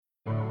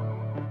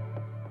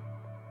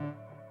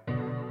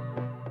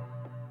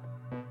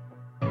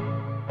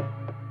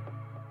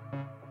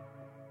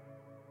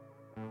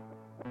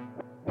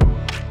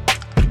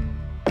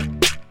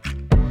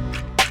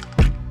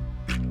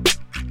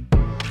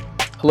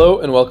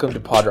Hello and welcome to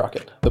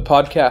PodRocket, the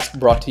podcast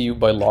brought to you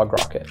by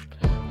LogRocket.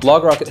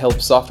 LogRocket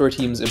helps software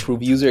teams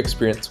improve user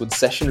experience with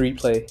session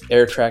replay,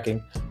 error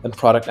tracking, and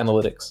product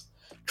analytics.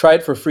 Try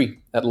it for free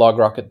at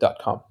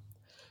logrocket.com.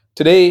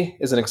 Today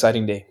is an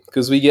exciting day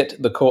because we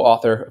get the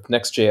co-author of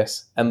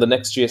Next.js and the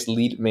Next.js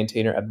lead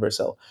maintainer at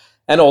Vercel,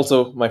 and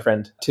also my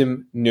friend,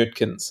 Tim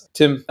Neutkens.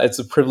 Tim, it's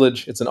a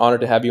privilege, it's an honor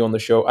to have you on the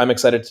show. I'm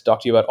excited to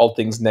talk to you about all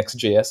things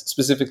Next.js,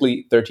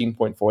 specifically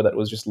 13.4 that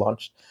was just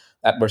launched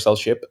at Vercel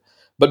Ship.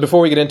 But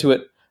before we get into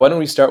it, why don't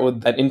we start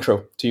with an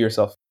intro to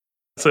yourself?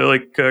 So a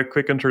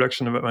quick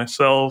introduction about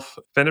myself.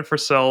 I've been at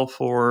Vercel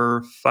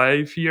for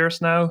 5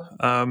 years now,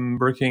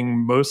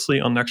 working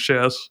mostly on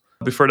Next.js.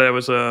 Before that, I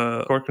was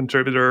a core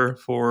contributor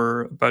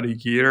for about a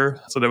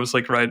year. So that was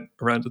right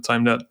around the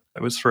time that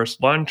it was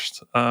first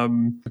launched. I've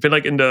been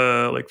in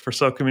the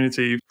Vercel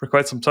community for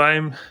quite some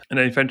time. And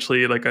then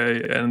eventually I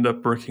ended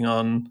up working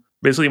on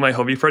basically my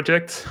hobby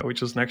project,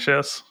 which is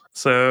Next.js.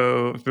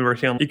 So I've been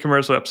working on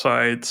e-commerce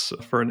websites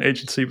for an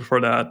agency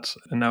before that.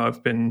 And now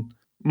I've been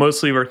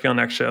mostly working on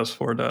Next.js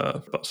for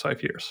the past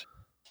 5 years.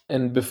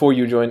 And before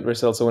you joined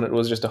Vercel, so when it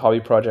was just a hobby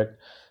project,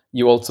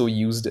 you also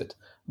used it.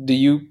 Do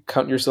you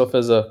count yourself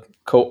as a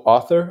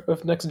co-author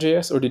of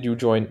Next.js, or did you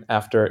join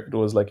after it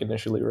was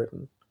initially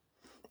written?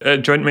 I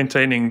joined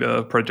maintaining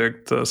the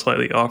project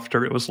slightly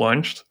after it was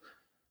launched.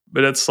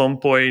 But at some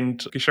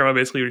point, Guillermo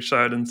basically reached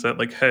out and said,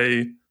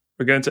 hey,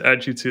 we're going to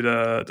add you to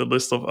the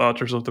list of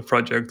authors of the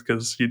project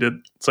because you did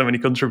so many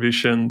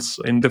contributions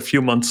in the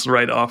few months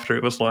right after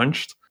it was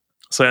launched.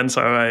 So hence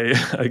how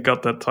I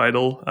got that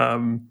title.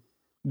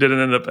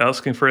 Didn't end up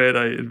asking for it.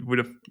 I would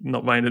have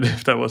not minded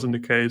if that wasn't the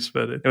case,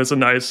 but it was a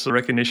nice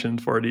recognition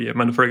for the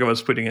amount of work I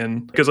was putting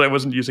in because I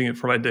wasn't using it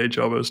for my day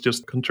job. I was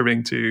just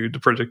contributing to the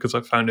project because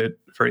I found it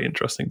very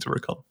interesting to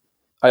work on.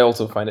 I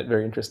also find it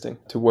very interesting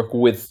to work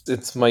with.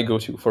 It's my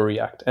go-to for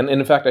React. And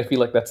in fact, I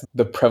feel like that's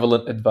the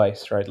prevalent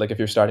advice, right? If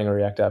you're starting a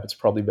React app, it's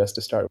probably best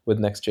to start with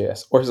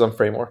Next.js or some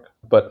framework.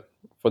 But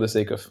for the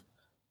sake of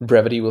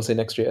brevity, we'll say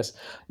Next.js.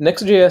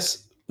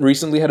 Next.js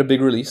recently had a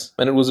big release,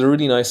 and it was a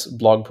really nice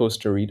blog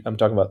post to read. I'm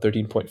talking about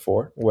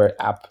 13.4,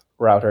 where app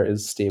router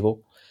is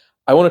stable.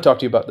 I want to talk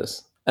to you about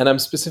this. And I'm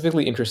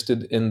specifically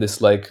interested in this,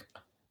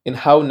 in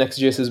how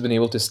Next.js has been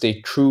able to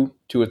stay true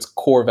to its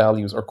core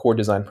values or core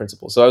design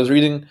principles. So I was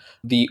reading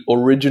the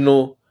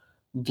original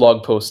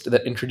blog post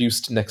that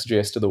introduced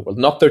Next.js to the world,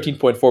 not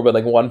 13.4, but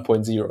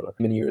 1.0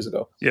 many years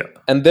ago. Yeah.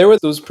 And there were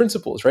those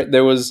principles, right?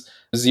 There was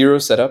zero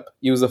setup,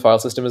 use the file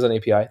system as an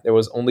API. There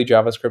was only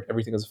JavaScript,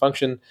 everything as a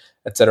function,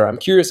 etc. I'm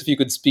curious if you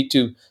could speak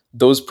to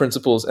those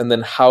principles and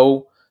then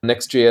how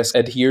Next.js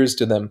adheres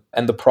to them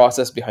and the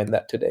process behind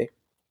that today.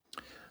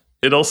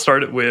 It all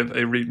started with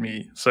a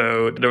README.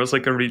 So there was a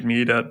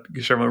README that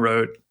Guillermo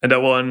wrote. And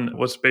that one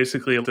was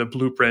basically the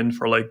blueprint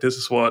for this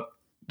is what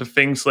the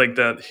things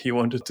that he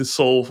wanted to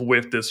solve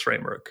with this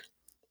framework.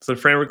 So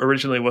the framework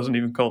originally wasn't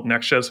even called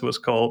Next.js, it was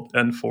called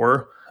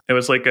N4. It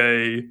was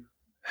a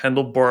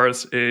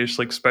handlebars-ish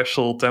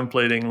special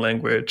templating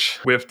language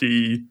with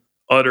the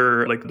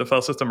other the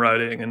file system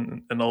routing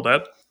and all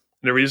that.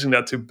 And they were using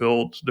that to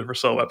build the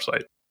Vercel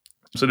website.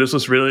 So this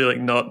was really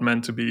not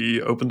meant to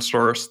be open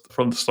sourced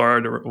from the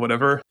start or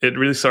whatever. It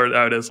really started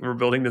out as we're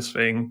building this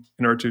thing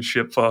in order to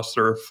ship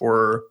faster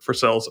for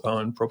Vercel's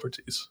own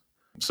properties.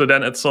 So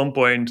then at some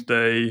point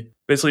they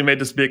basically made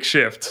this big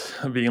shift,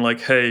 being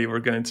hey, we're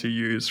going to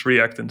use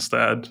React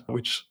instead,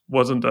 which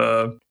wasn't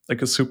a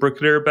super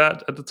clear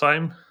bet at the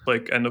time,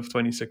 end of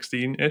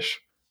 2016-ish.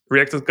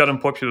 React has gotten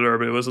popular,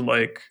 but it wasn't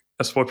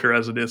as popular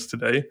as it is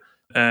today.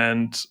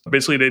 And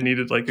basically they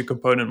needed a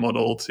component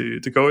model to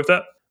go with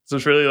that. So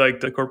it's really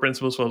the core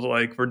principles was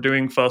we're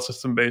doing file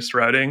system based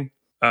routing.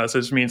 So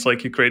this means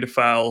you create a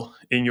file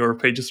in your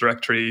pages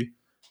directory,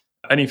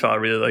 any file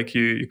really,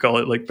 you call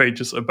it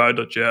pages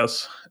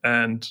about.js,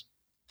 and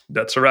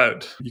that's a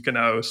route. You can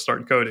now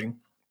start coding.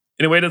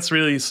 In a way that's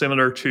really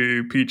similar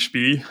to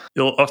PHP.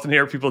 You'll often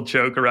hear people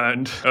joke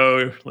around,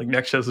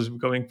 Next.js is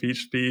becoming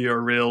PHP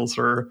or Rails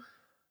or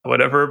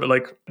whatever,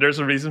 but there's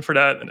a reason for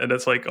that. And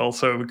that's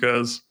also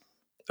because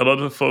a lot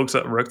of the folks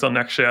that worked on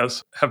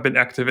Next.js have been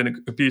active in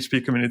a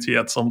PHP community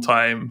at some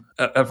time,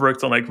 have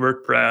worked on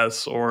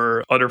WordPress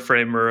or other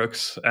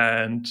frameworks.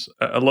 And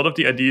a lot of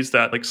the ideas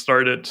that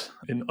started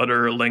in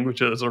other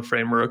languages or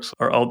frameworks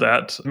or all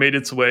that made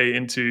its way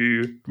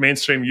into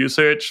mainstream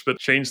usage, but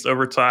changed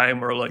over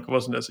time or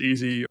wasn't as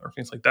easy or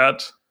things like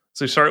that.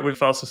 So you start with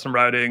file system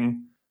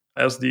routing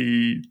as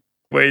the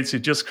way to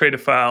just create a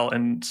file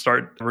and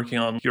start working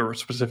on your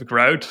specific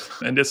route.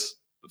 And this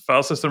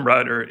file system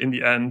router in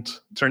the end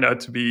turned out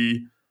to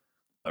be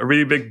a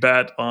really big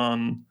bet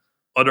on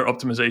other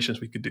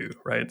optimizations we could do,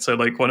 right? So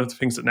one of the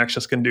things that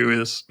Next.js can do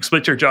is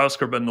split your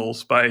JavaScript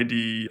bundles by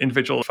the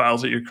individual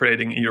files that you're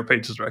creating in your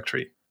pages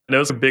directory. And that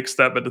was a big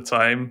step at the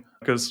time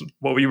because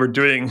what we were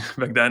doing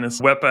back then is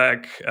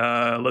Webpack,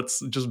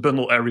 let's just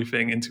bundle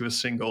everything into a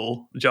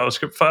single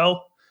JavaScript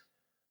file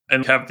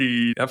and have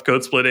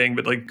code splitting,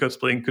 but code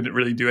splitting couldn't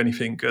really do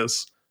anything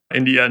because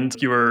in the end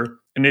you were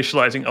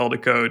initializing all the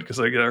code because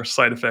there are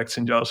side effects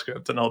in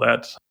JavaScript and all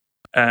that.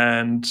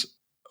 And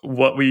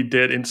what we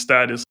did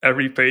instead is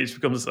every page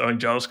becomes its own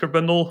JavaScript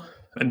bundle.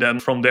 And then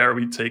from there,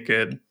 we take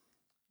it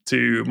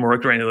to more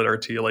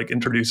granularity, like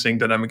introducing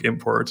dynamic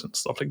imports and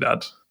stuff like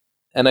that.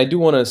 And I do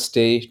want to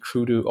stay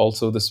true to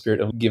also the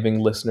spirit of giving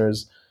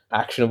listeners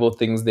actionable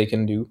things they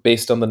can do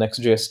based on the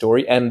Next.js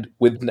story and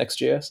with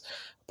Next.js.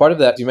 Part of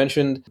that, you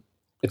mentioned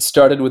it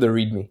started with a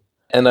README.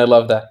 And I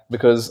love that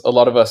because a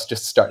lot of us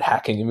just start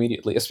hacking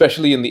immediately,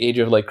 especially in the age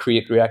of like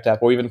create React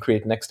app or even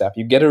create Next app.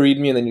 You get a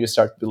README and then you just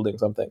start building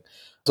something.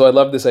 So I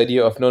love this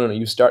idea of no,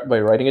 you start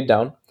by writing it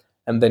down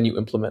and then you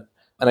implement.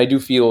 And I do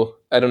feel,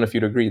 I don't know if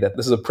you'd agree, that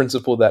this is a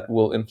principle that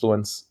will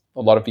influence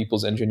a lot of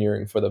people's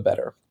engineering for the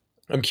better.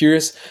 I'm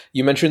curious,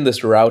 you mentioned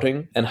this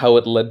routing and how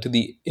it led to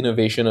the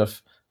innovation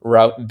of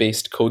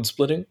route-based code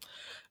splitting.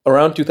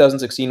 Around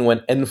 2016, when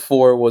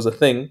N4 was a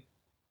thing,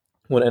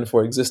 when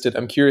N4 existed,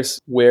 I'm curious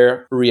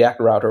where React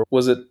Router,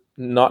 was it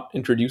not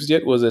introduced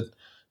yet? Was it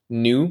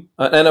new?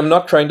 And I'm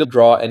not trying to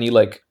draw any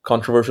like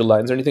controversial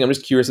lines or anything. I'm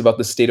just curious about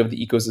the state of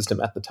the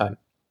ecosystem at the time.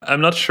 I'm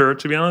not sure,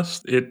 to be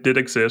honest. It did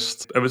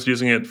exist. I was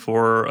using it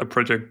for a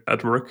project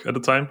at work at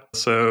the time.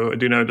 So I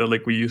do know that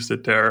like we used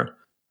it there.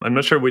 I'm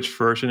not sure which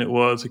version it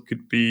was. It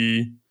could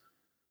be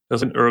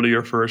as an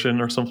earlier version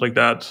or something like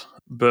that.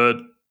 But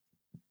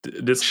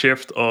this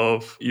shift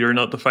of you're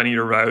not defining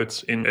your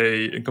routes in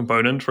a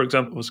component, for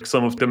example, was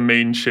some of the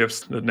main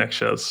shifts that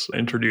Next.js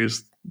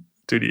introduced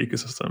to the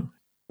ecosystem.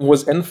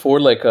 Was N4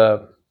 like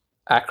a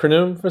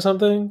acronym for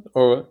something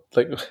or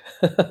like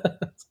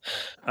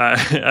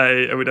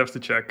I would have to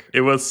check.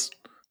 It was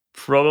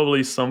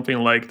probably something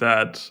like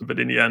that, but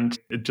in the end,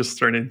 it just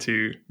turned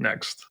into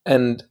Next.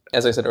 And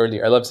as I said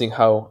earlier, I love seeing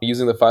how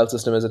using the file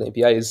system as an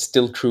API is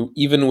still true,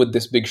 even with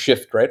this big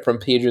shift, right? From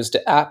pages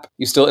to app,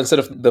 you still, instead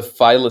of the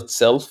file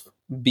itself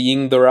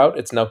being the route,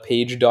 it's now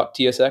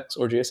page.tsx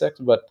or JSX,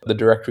 but the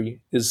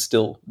directory is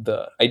still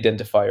the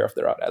identifier of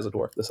the route, as it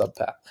were, the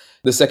subpath.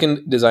 The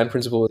second design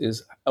principle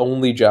is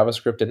only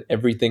JavaScript and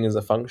everything is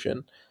a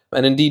function.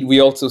 And indeed, we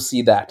also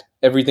see that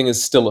everything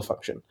is still a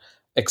function,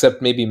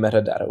 except maybe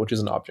metadata, which is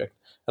an object,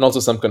 and also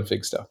some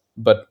config stuff.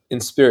 But in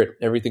spirit,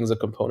 everything's a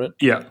component.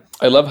 Yeah.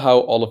 I love how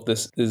all of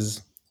this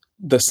is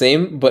the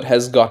same, but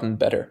has gotten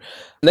better.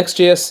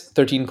 Next.js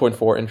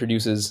 13.4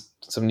 introduces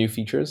some new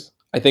features.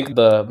 I think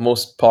the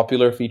most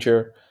popular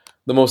feature,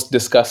 the most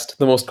discussed,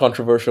 the most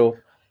controversial,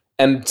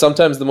 and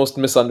sometimes the most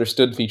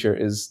misunderstood feature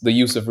is the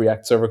use of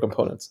React server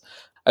components.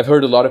 I've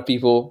heard a lot of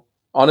people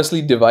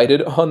honestly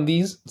divided on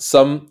these.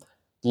 Some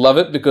love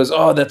it because,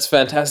 oh, that's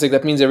fantastic.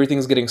 That means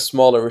everything's getting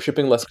smaller. We're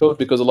shipping less code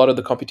because a lot of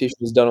the computation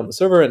is done on the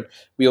server and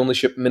we only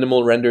ship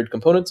minimal rendered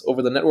components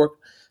over the network.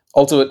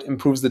 Also, it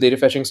improves the data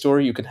fetching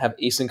story. You can have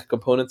async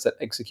components that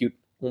execute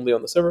only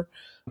on the server.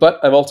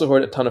 But I've also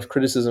heard a ton of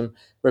criticism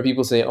where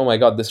people say, oh my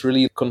God, this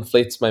really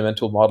conflates my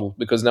mental model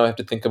because now I have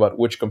to think about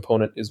which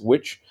component is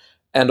which,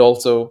 and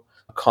also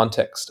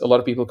context. A lot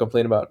of people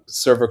complain about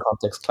server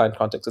context, client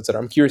context, etc.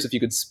 I'm curious if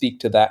you could speak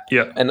to that.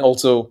 Yeah. And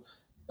also,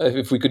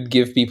 if we could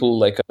give people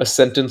like a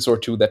sentence or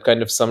two that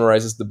kind of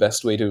summarizes the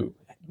best way to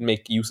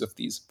make use of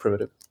these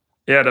primitives.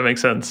 Yeah, that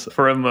makes sense.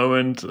 For a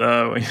moment,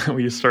 when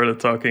you started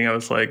talking, I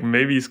was like,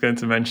 maybe he's going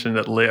to mention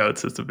that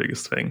layouts is the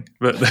biggest thing.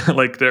 But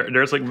like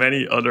there's like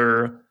many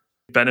other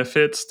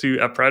benefits to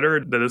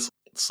AppWriter that is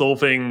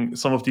solving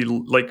some of the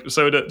like.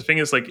 So the thing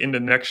is, like in the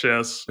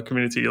Next.js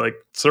community, like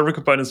server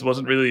components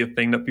wasn't really a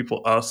thing that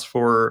people asked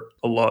for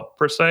a lot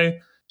per se.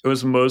 It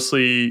was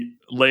mostly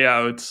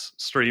layouts,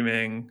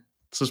 streaming,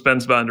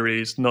 suspense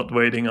boundaries, not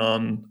waiting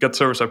on get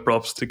server-side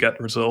props to get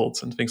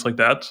results and things like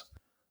that.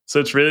 So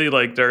it's really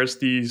like there's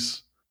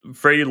these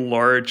very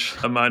large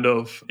amount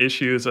of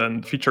issues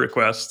and feature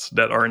requests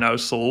that are now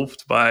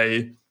solved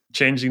by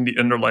changing the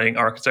underlying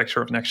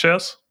architecture of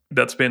Next.js.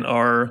 That's been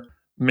our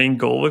main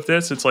goal with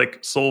this. It's like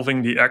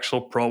solving the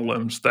actual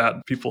problems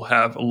that people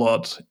have a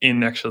lot in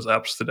Next.js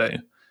apps today.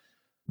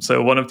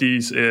 So one of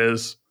these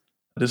is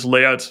this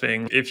layouts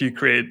thing. If you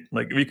create,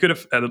 like we could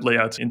have added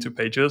layouts into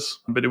pages,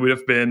 but it would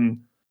have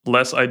been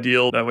less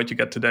ideal than what you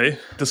get today.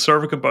 The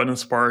server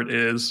components part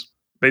is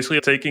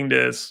basically taking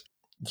this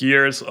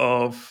years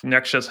of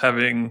Next.js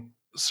having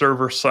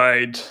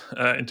server-side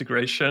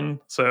integration.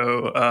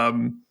 So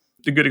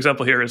a good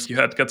example here is you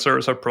had get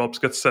server-side props,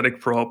 get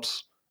static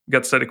props,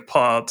 get static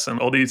pods,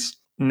 and all these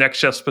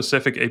Next.js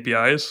specific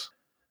APIs.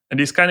 And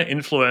these kind of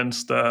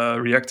influenced the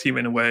React team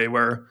in a way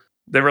where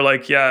they were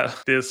like, yeah,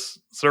 this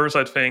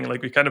server-side thing,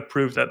 like we kind of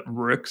proved that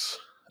works.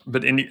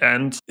 But in the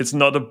end, it's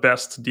not the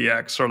best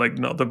DX or like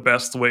not the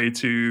best way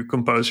to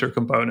compose your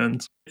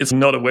component. It's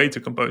not a way to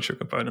compose your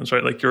components,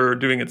 right? Like you're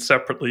doing it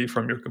separately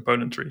from your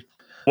component tree.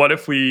 What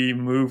if we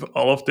move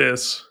all of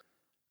this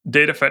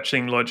data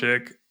fetching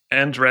logic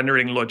and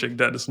rendering logic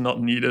that is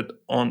not needed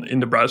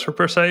in the browser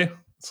per se,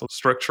 so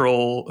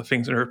structural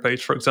things in your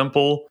page, for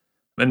example,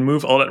 and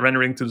move all that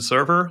rendering to the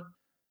server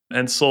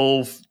and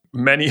solve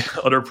many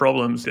other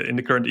problems in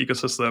the current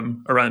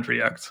ecosystem around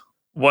React.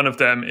 One of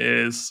them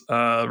is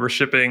we're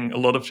shipping a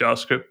lot of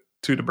JavaScript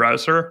to the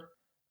browser.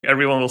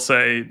 Everyone will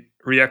say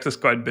React is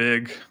quite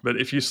big, but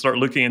if you start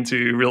looking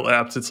into real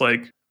apps, it's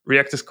like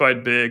React is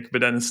quite big,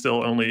 but then it's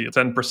still only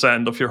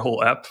 10% of your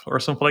whole app or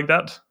something like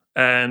that.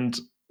 And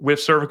with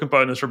server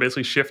components, we're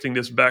basically shifting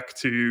this back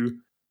to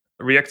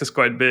React is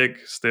quite big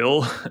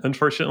still,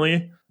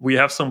 unfortunately. We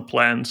have some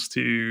plans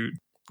to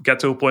get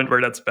to a point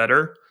where that's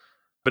better,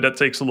 but that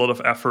takes a lot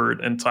of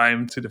effort and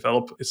time to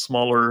develop a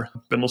smaller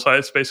bundle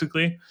size,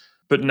 basically.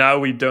 But now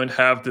we don't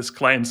have this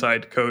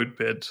client-side code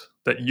bit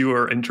that you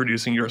are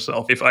introducing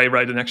yourself. If I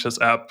write an Next.js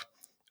app,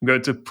 I'm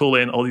going to pull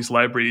in all these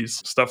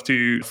libraries, stuff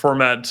to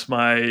format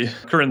my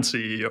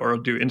currency or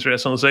do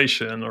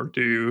internationalization or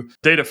do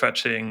data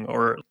fetching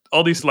or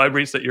all these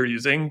libraries that you're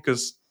using.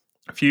 Because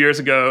a few years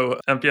ago,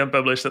 NPM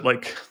published that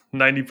like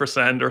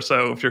 90% or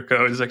so of your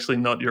code is actually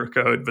not your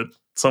code, but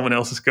someone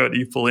else's code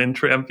you pull in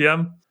through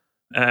NPM.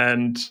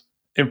 And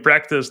in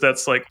practice,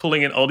 that's like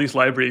pulling in all these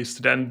libraries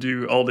to then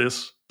do all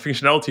this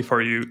functionality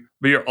for you,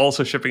 but you're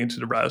also shipping into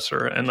the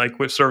browser. And like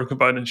with server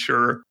components,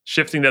 you're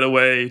shifting that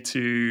away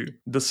to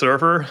the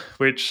server,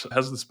 which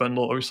has this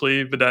bundle,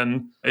 obviously, but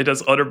then it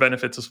has other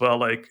benefits as well.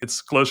 Like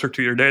it's closer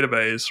to your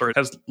database, or it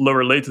has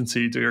lower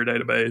latency to your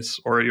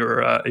database or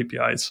your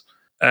APIs.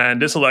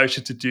 And this allows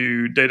you to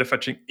do data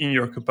fetching in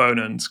your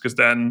components, because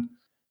then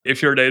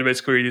if your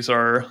database queries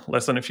are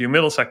less than a few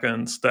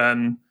milliseconds,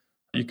 then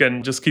you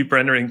can just keep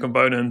rendering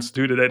components,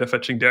 do the data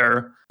fetching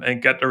there,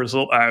 and get the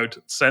result out,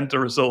 send the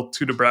result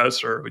to the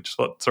browser, which is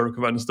what server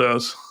components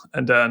does,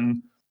 and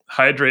then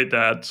hydrate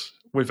that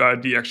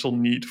without the actual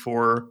need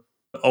for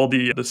all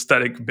the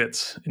static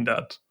bits in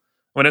that.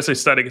 When I say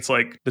static, it's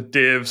like the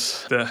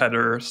divs, the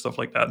header, stuff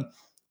like that.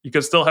 You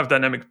can still have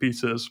dynamic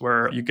pieces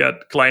where you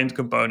get client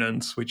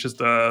components, which is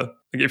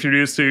if you're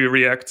used to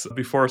React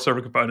before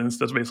server components,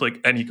 that's basically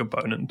like any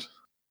component.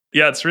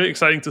 Yeah, it's really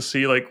exciting to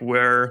see like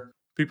where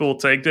people will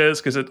take this,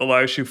 because it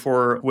allows you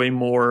for way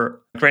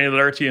more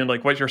granularity in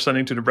like what you're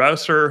sending to the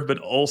browser, but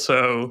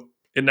also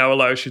it now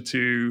allows you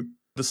to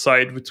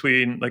decide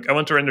between like, I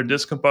want to render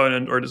this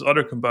component or this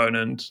other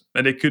component,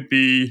 and it could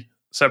be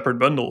separate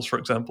bundles, for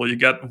example. You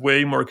get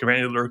way more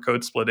granular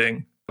code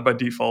splitting by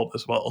default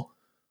as well.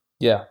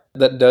 Yeah,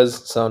 that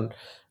does sound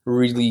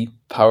really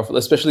powerful,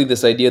 especially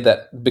this idea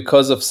that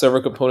because of server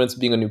components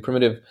being a new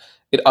primitive,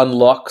 it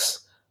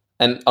unlocks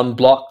and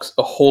unblocks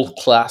a whole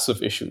class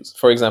of issues.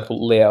 For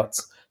example,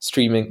 layouts,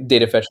 streaming,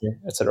 data fetching,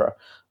 etc.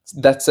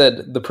 That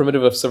said, the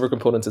primitive of server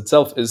components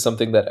itself is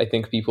something that I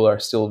think people are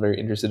still very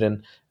interested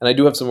in. And I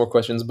do have some more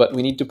questions, but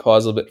we need to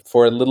pause a bit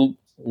for a little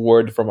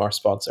word from our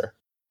sponsor.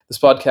 This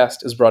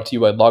podcast is brought to you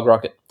by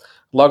LogRocket.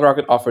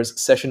 LogRocket offers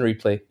session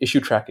replay,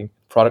 issue tracking,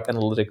 product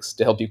analytics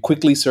to help you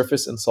quickly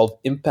surface and solve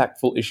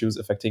impactful issues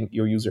affecting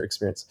your user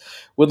experience.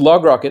 With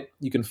LogRocket,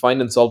 you can find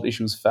and solve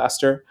issues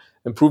faster,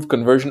 improve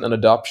conversion and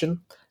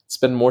adoption,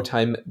 spend more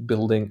time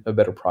building a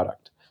better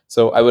product.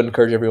 So I would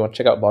encourage everyone to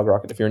check out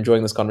LogRocket if you're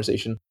enjoying this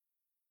conversation.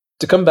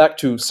 To come back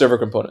to server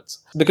components,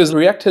 because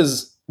React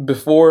has,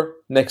 before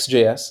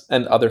Next.js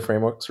and other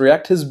frameworks,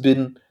 React has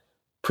been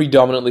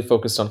predominantly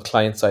focused on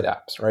client-side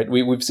apps, right?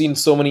 We've seen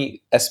so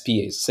many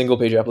SPAs,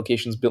 single-page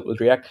applications built with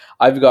React.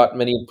 I've got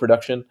many in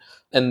production,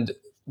 and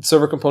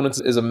server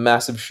components is a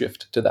massive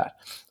shift to that.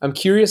 I'm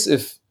curious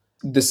if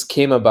this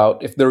came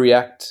about, if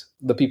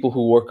the people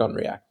who work on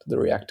React, the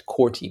React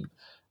core team,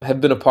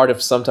 have been a part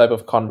of some type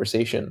of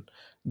conversation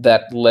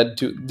that led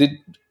to,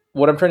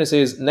 what I'm trying to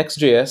say is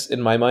Next.js,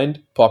 in my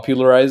mind,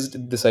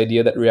 popularized this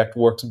idea that React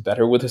works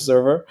better with a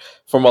server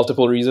for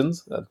multiple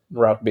reasons.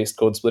 Route-based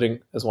code splitting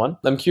is one.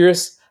 I'm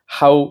curious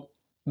how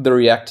the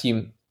React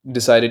team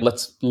decided,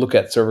 let's look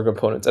at server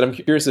components. And I'm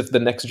curious if the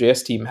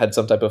Next.js team had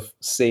some type of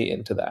say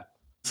into that.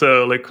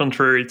 So, like,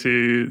 contrary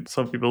to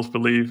some people's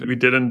belief, we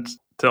didn't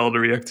tell the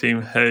React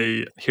team,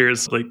 hey,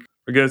 here's like,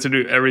 we're going to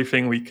do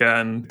everything we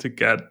can to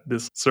get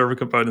this server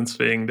components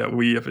thing that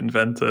we have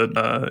invented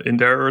in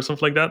there or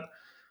something like that.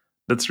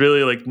 That's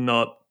really like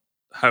not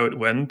how it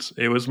went.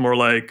 It was more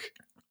like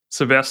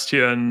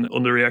Sebastian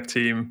on the React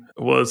team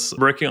was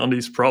working on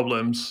these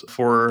problems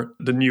for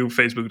the new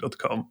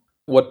Facebook.com.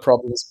 What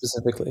problems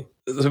specifically?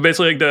 So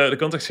basically, like the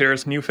context here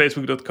is new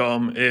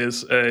Facebook.com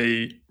is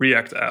a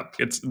React app.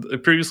 It's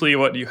previously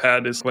what you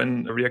had is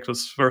when React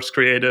was first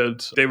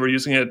created, they were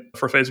using it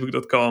for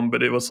Facebook.com,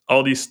 but it was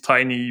all these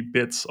tiny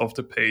bits of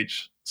the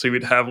page. So you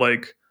would have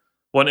like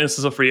one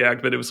instance of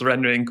React, but it was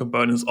rendering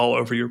components all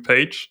over your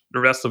page. The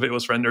rest of it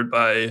was rendered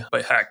by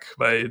Hack,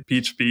 by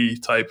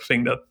PHP type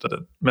thing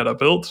that Meta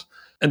built.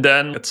 And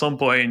then at some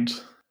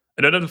point,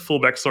 I don't have the full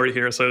backstory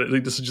here, so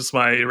this is just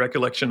my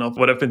recollection of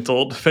what I've been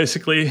told,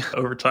 basically,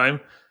 over time.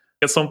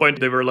 At some point,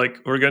 they were like,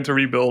 we're going to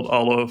rebuild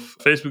all of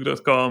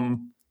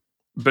Facebook.com,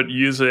 but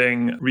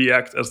using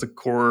React as the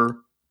core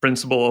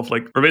principle of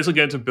like, we're basically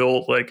going to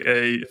build like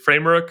a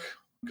framework,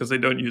 because they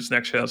don't use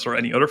Next.js or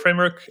any other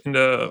framework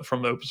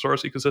from the open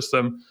source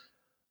ecosystem.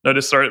 No,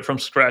 they started from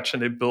scratch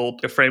and they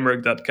built a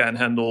framework that can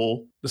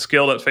handle the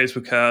scale that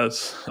Facebook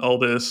has, all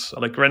this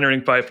like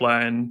rendering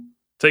pipeline,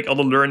 take all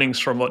the learnings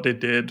from what they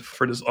did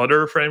for this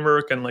other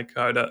framework and like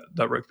how that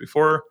worked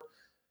before,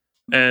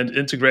 and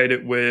integrate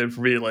it with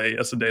Relay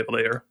as a data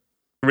layer.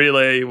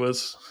 Relay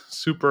was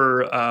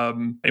super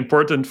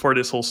important for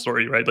this whole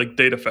story, right? Like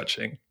data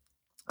fetching.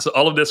 So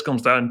all of this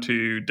comes down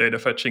to data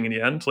fetching in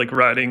the end, like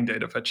routing,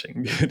 data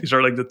fetching. These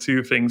are like the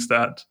two things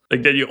that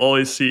you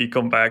always see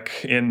come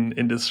back in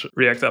this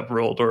React app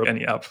world or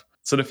any app.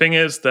 So the thing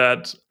is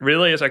that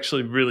Relay is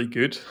actually really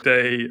good.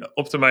 They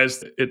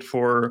optimized it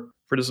for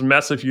this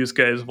massive use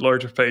case,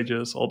 larger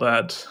pages, all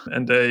that.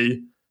 And they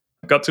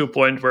got to a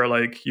point where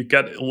like you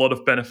get a lot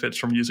of benefits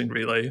from using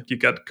Relay. You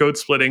get code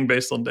splitting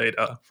based on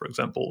data, for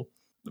example.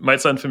 It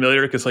might sound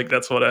familiar because like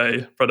that's what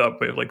I brought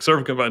up with, like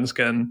server components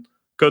can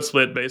code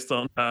split based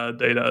on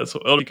data. So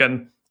you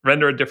can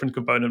render a different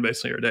component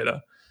based on your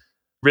data.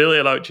 Relay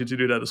allowed you to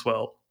do that as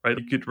well, right?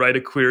 You could write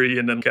a query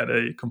and then get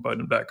a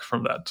component back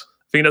from that.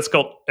 I think that's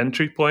called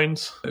entry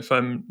points, if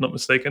I'm not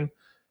mistaken.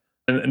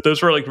 And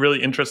those were like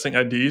really interesting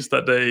ideas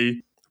that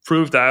they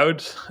proved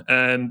out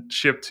and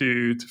shipped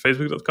to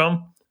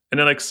Facebook.com. And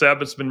then like Seb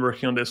has been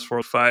working on this for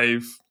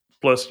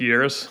 5+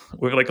 years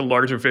with like a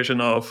larger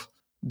vision of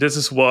this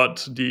is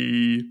what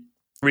the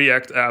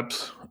React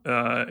apps,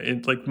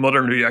 in like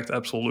modern React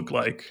apps will look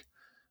like.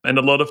 And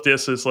a lot of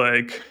this is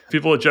like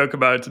people joke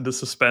about the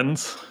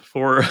suspense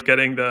for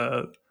getting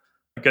the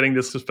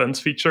suspense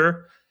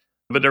feature,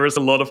 but there is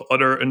a lot of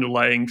other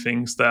underlying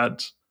things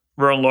that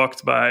were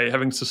unlocked by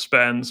having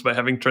suspense, by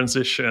having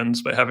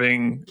transitions, by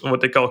having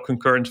what they call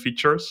concurrent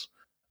features.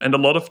 And a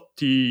lot of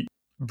the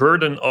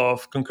burden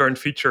of concurrent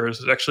features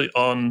is actually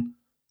on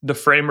the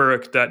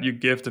framework that you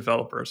give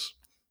developers.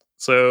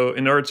 So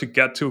in order to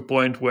get to a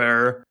point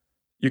where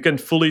you can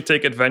fully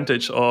take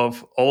advantage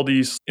of all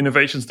these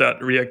innovations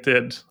that React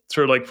did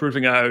through like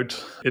proving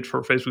out it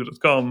for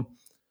Facebook.com,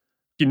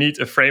 you need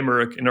a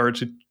framework in order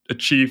to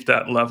achieve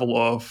that level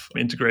of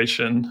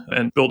integration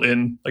and build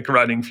in like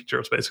routing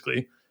features,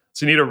 basically.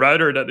 So you need a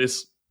router that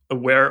is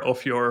aware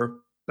of your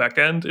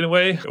backend in a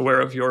way,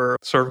 aware of your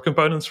server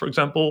components, for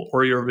example,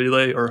 or your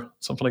relay or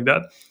something like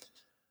that.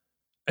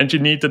 And you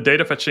need the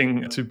data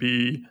fetching to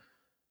be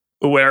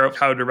aware of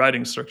how the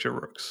routing structure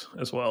works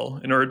as well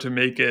in order to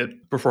make it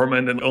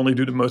performant and only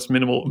do the most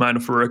minimal amount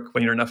of work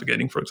when you're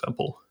navigating, for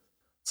example.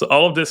 So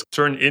all of this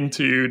turned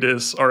into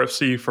this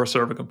RFC for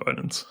server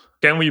components.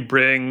 Can we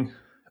bring,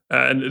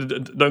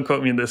 and don't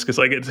quote me on this because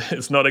like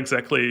it's not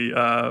exactly,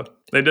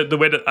 the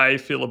way that I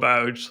feel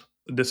about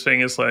this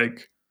thing is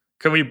like,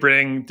 can we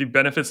bring the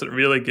benefits that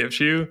Relay gives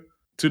you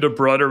to the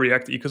broader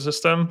React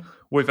ecosystem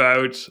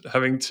without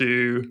having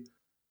to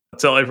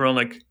tell everyone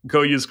like,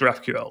 go use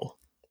GraphQL?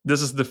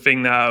 This is the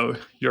thing now.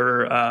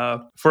 You're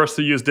forced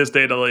to use this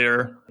data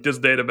layer, this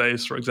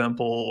database, for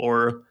example,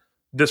 or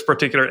this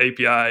particular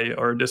API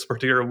or this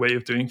particular way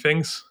of doing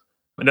things.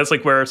 And that's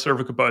like where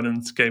server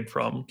components came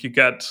from. You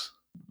get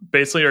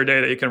based on your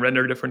data, you can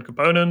render different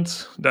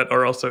components that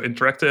are also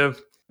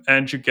interactive,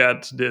 and you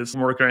get this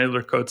more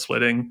granular code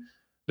splitting.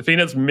 The thing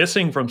that's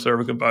missing from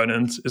server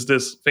components is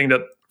this thing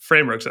that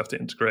frameworks have to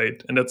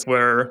integrate. And that's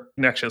where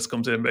Next.js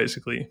comes in,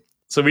 basically.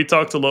 So we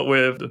talked a lot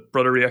with the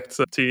broader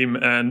React team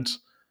and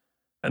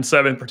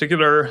Seb in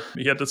particular.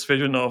 He had this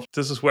vision of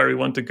this is where we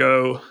want to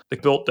go. They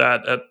built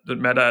that at the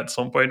Meta at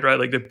some point, right?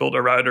 Like they built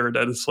a router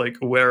that is like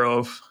aware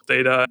of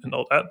data and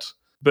all that.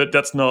 But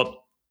that's not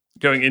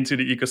going into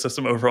the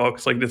ecosystem overall,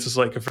 because like this is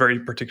like a very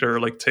particular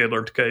like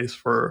tailored case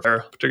for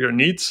our particular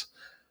needs.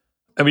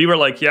 And we were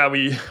like, yeah,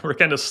 we're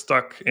kind of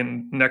stuck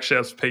in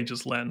Next.js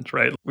pages land,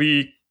 right?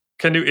 We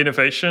can do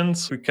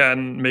innovations. We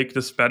can make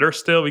this better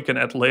still. We can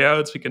add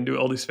layouts. We can do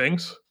all these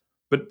things.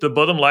 But the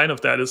bottom line of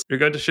that is you're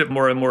going to ship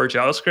more and more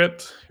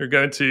JavaScript. You're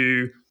going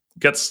to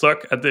get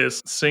stuck at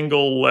this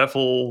single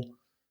level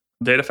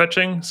data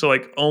fetching. So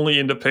like only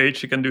in the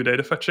page you can do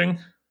data fetching.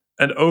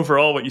 And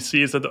overall, what you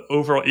see is that the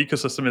overall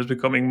ecosystem is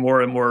becoming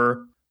more and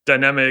more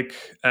dynamic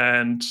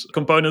and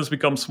components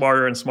become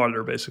smarter and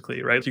smarter,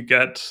 basically, right? You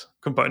get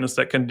components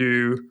that can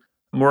do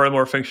more and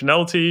more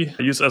functionality,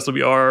 use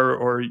SWR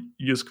or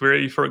use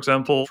query, for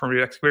example, from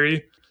React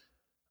Query.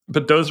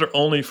 But those are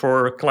only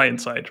for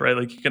client side, right?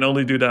 Like you can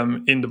only do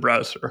them in the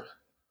browser.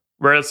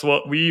 Whereas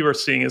what we were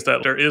seeing is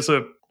that there is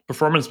a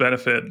performance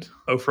benefit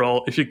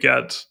overall if you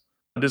get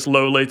this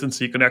low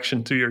latency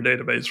connection to your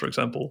database, for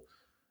example.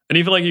 And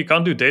even like you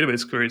can't do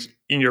database queries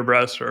in your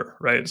browser,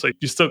 right? So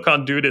you still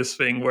can't do this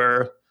thing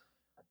where,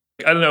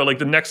 I don't know, like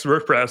the next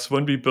WordPress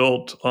wouldn't be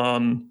built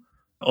on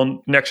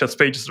Next.js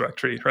pages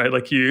directory, right?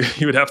 Like you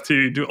would have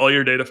to do all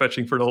your data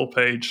fetching for the whole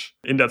page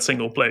in that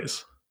single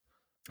place.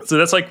 So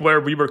that's like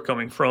where we were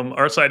coming from.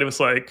 Our side, it was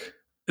like,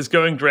 it's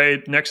going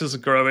great. Next is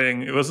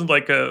growing. It wasn't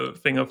like a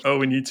thing of, oh,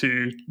 we need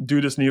to do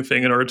this new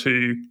thing in order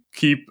to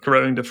keep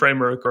growing the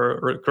framework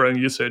or growing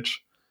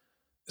usage.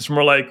 It's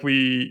more like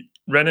we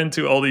ran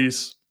into all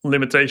these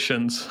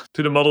limitations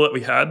to the model that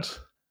we had.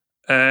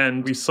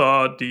 And we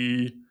saw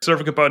the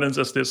server components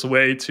as this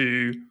way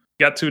to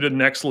get to the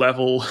next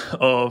level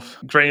of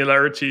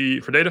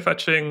granularity for data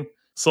fetching,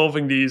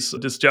 solving this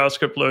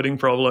JavaScript loading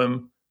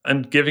problem,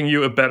 and giving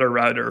you a better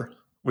router,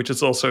 which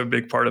is also a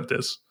big part of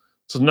this.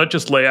 So not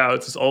just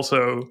layouts, it's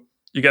also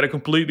you get a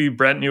completely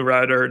brand new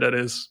router that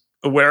is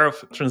aware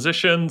of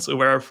transitions,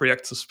 aware of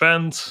React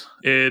Suspend.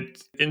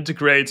 It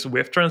integrates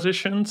with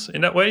transitions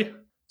in that way.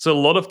 So a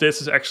lot of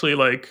this is actually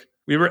like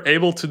we were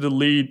able to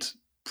delete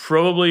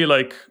probably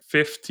like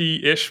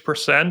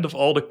 50-ish% of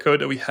all the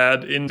code that we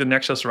had in the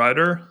Next.js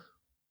writer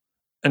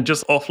and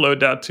just offload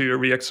that to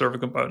React server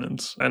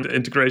components and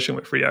integration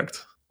with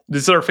React.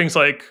 These are things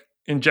like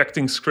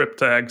injecting script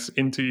tags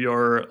into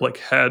your like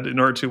head in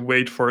order to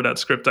wait for that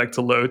script tag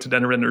to load to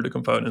then render the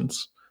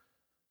components.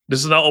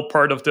 This is now all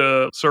part of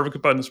the server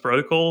components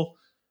protocol.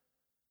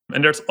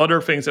 And there's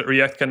other things that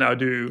React can now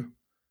do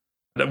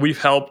that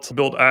we've helped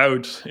build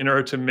out in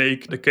order to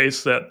make the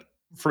case that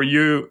for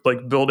you,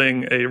 like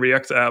building a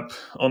React app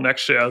on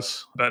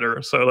Next.js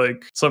better. So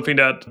like something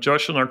that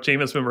Josh and our team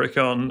has been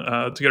working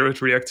on together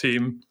with React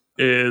team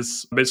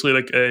is basically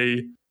like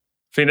a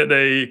thing that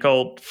they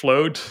call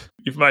float.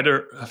 You might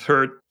have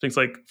heard things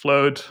like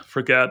float,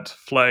 forget,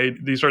 flight.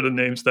 These are the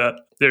names that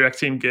the React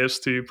team gives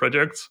to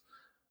projects.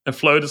 And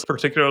float is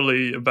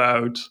particularly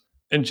about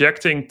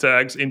injecting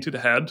tags into the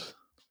head.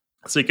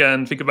 So you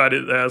can think about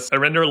it as I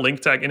render a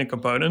link tag in a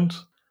component,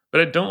 but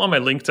I don't want my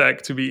link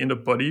tag to be in the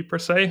body per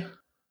se.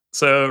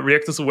 So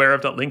React is aware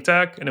of that link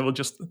tag, and it will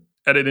just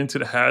add it into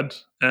the head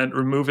and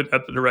remove it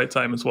at the right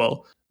time as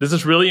well. This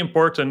is really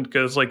important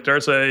because like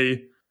there's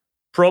a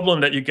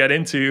problem that you get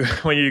into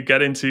when you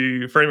get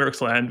into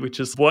frameworks land, which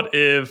is what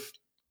if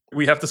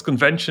we have this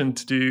convention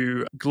to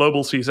do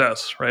global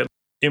CSS, right?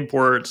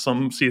 Import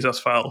some CSS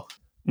file.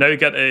 Now you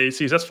get a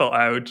CSS file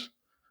out,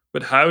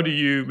 but how do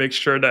you make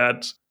sure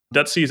that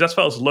that CSS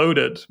file is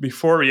loaded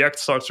before React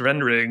starts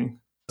rendering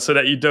so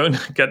that you don't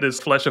get this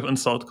flash of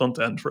installed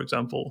content, for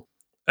example?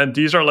 And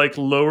these are like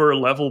lower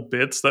level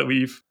bits that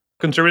we've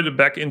contributed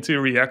back into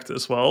React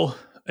as well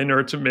in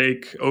order to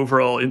make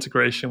overall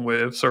integration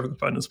with server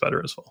components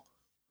better as well.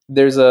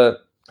 There's I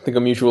think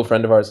a mutual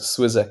friend of ours,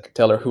 Swizek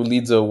Teller, who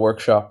leads a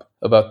workshop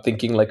about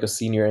thinking like a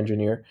senior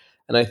engineer.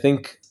 And I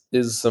think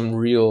is some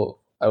real,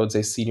 I would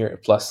say, senior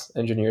plus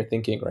engineer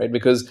thinking, right?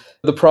 Because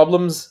the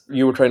problems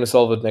you were trying to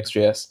solve with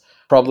Next.js,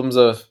 problems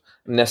of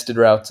nested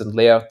routes and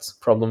layouts,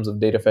 problems of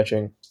data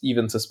fetching,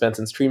 even suspense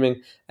and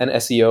streaming, and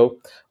SEO,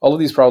 all of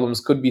these problems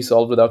could be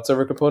solved without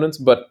server components,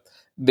 but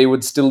they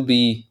would still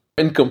be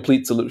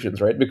incomplete solutions,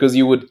 right? Because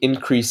you would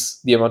increase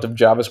the amount of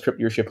JavaScript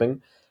you're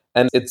shipping,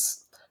 and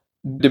it's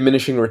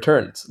diminishing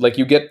returns. Like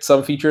you get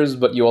some features,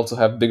 but you also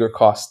have bigger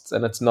costs,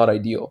 and it's not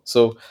ideal.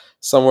 So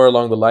somewhere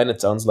along the line,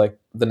 it sounds like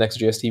the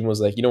Next.js team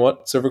was like, you know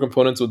what, server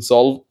components would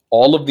solve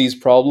all of these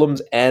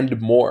problems and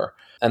more.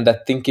 And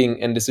that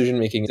thinking and decision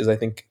making is, I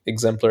think,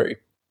 exemplary.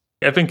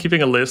 I've been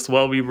keeping a list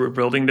while we were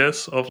building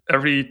this of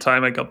every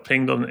time I got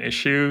pinged on an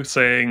issue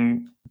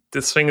saying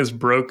this thing is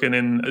broken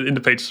in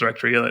the pages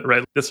directory,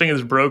 right? This thing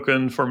is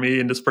broken for me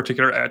in this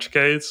particular edge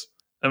case.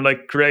 I'm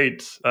like,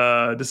 great,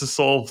 this is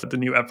solved with the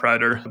new app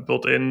writer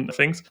built-in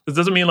things. This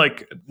doesn't mean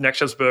like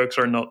Next.js bugs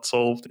are not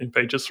solved in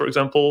pages, for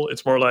example.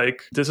 It's more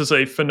like this is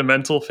a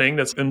fundamental thing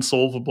that's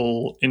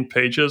unsolvable in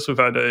pages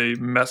without a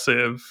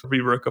massive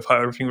rework of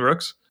how everything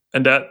works.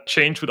 And that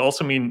change would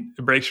also mean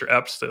it breaks your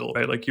app still,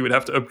 right? Like you would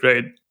have to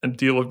upgrade and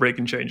deal with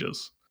breaking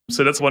changes.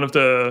 So that's one of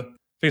the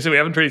things that we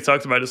haven't really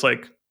talked about is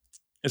like,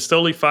 it's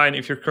totally fine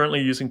if you're currently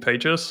using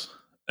Pages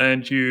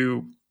and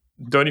you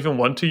don't even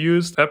want to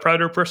use App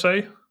Writer per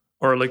se,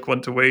 or like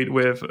want to wait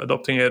with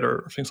adopting it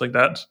or things like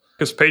that.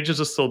 Because Pages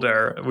is still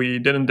there. We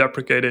didn't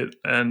deprecate it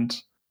and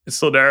it's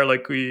still there.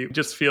 Like we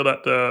just feel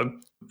that the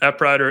App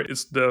Writer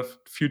is the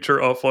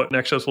future of what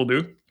Next.js will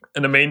do.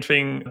 And the main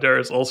thing there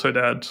is also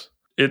that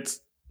it's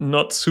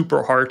not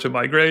super hard to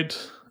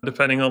migrate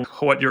depending on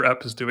what your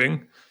app is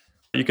doing.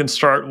 You can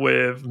start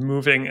with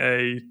moving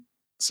a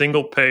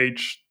single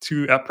page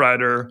to app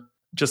writer,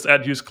 just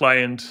add use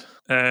client,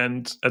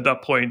 and at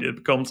that point it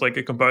becomes like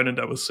a component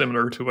that was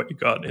similar to what you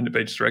got in the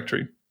pages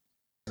directory.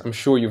 I'm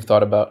sure you've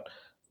thought about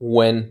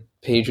when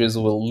pages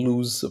will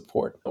lose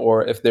support,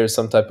 or if there's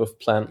some type of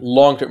plan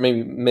long term,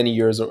 maybe many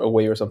years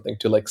away or something,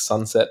 to like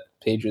sunset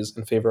pages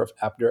in favor of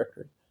app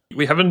directory.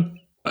 We haven't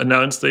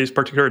announced a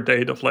particular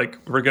date of like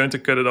we're going to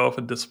cut it off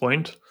at this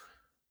point.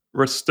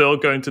 We're still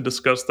going to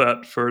discuss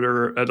that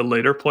further at a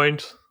later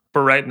point.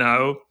 For right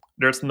now,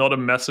 there's not a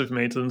massive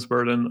maintenance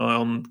burden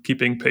on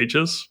keeping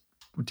pages.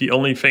 The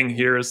only thing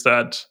here is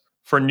that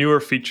for newer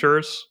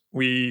features,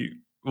 we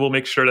will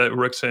make sure that it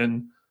works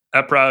in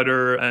app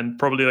router, and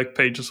probably like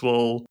pages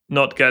will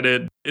not get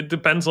it. It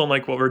depends on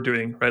like what we're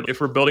doing, right? If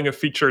we're building a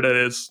feature that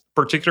is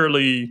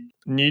particularly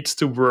needs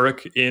to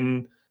work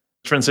in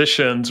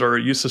transitions or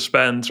use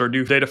suspense or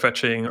do data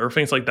fetching or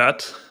things like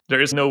that,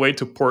 there is no way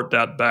to port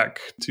that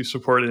back to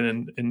support it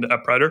in the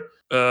app writer.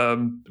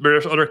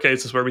 There's other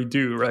cases where we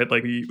do, right?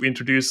 Like we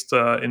introduced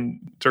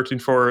in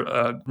 13.4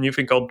 a new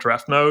thing called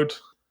draft mode.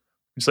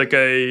 It's like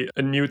a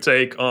new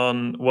take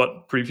on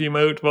what preview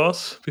mode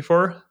was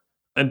before.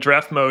 And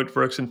draft mode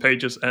works in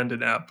pages and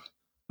in app.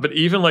 But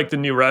even like the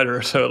new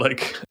writer, so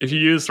like if you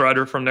use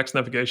writer from Next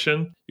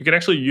Navigation, you can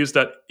actually use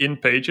that in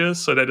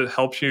pages so that it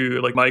helps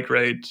you like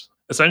migrate.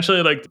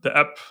 Essentially, like the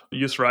app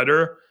use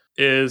writer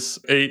is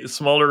a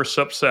smaller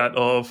subset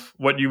of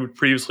what you would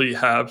previously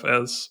have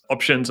as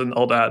options and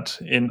all that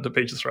in the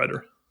pages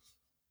writer.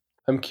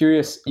 I'm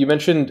curious, you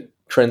mentioned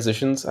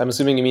transitions. I'm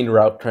assuming you mean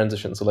route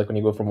transitions, so like when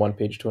you go from one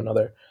page to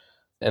another.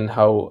 and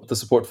how the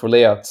support for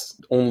layouts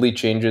only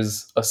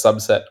changes a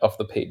subset of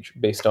the page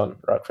based on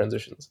route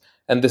transitions.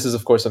 And this is,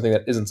 of course, something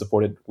that isn't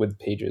supported with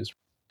pages.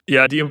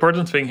 Yeah, the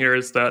important thing here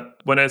is that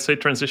when I say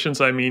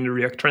transitions, I mean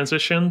React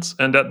transitions,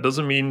 and that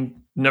doesn't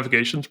mean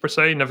navigations per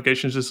se.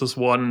 Navigations is just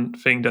one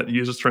thing that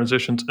uses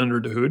transitions under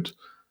the hood.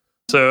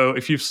 So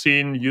if you've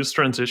seen use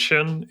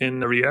transition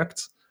in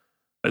React,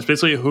 it's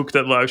basically a hook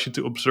that allows you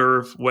to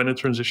observe when a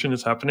transition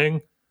is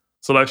happening.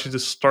 So it allows you to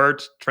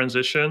start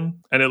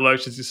transition, and it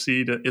allows you to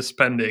see the is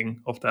pending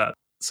of that.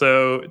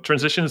 So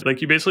transitions,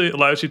 like, you basically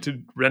allows you to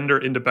render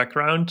in the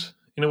background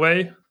in a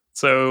way.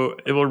 So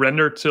it will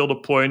render till the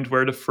point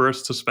where the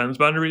first suspense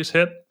boundary is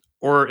hit.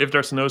 Or if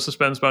there's no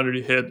suspense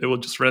boundary hit, it will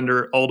just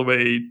render all the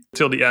way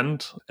till the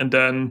end. And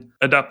then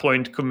at that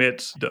point,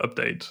 commit the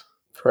update.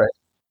 Correct.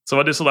 So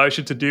what this allows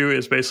you to do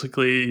is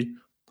basically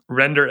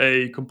render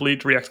a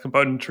complete React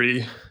component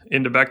tree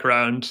in the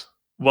background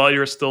while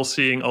you're still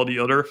seeing all the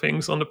other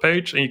things on the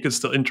page, and you can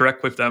still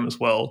interact with them as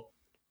well.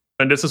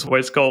 And this is why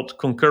it's called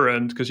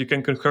concurrent, because you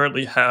can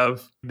concurrently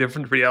have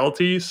different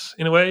realities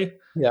in a way.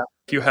 Yeah.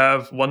 You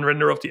have one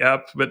render of the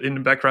app, but in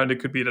the background, it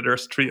could be that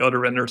there's 3 other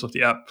renders of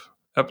the app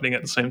happening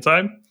at the same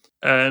time.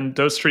 And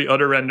those 3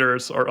 other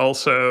renders are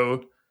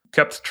also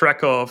kept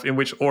track of in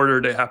which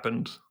order they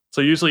happened.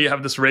 So usually you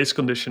have this race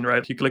condition,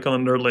 right? You click on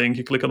another link,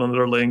 you click on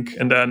another link,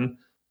 and then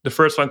the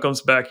first one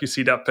comes back, you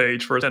see that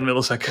page for 10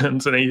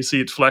 milliseconds, and then you see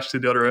it flash to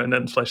the other and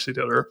then flash to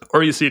the other.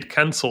 Or you see it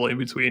cancel in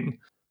between,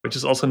 which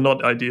is also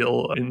not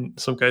ideal in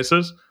some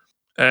cases.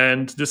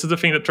 And this is the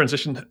thing that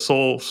transition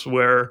solves,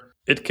 where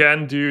it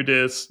can do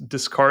this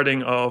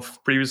discarding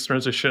of previous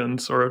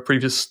transitions or a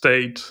previous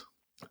state.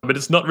 But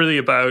it's not really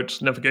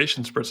about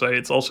navigations per se.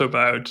 It's also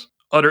about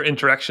other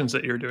interactions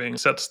that you're doing,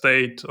 set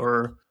state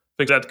or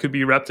things that could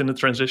be wrapped in the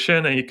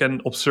transition. And you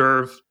can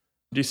observe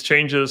these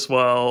changes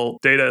while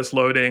data is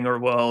loading or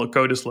while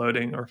code is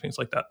loading or things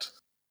like that.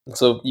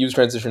 So use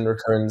transition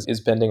returns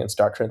is pending and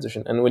start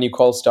transition. And when you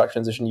call start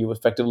transition, you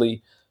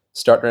effectively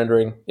start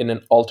rendering in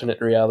an alternate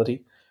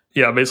reality.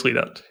 Yeah, basically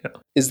that. Yeah.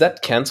 Is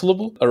that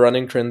cancelable, a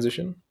running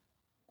transition?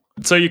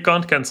 So you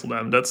can't cancel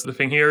them. That's the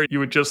thing here. You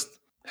would just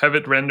have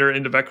it render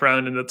in the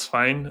background and that's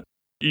fine.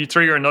 You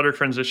trigger another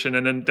transition,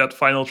 and then that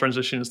final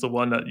transition is the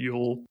one that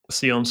you'll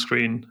see on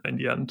screen in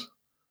the end.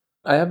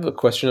 I have a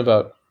question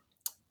about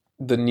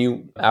the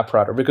new app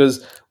router,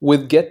 because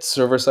with get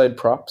server-side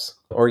props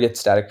or get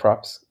static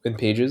props in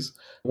pages,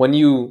 when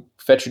you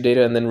fetch your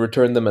data and then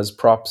return them as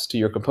props to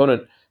your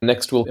component,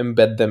 Next will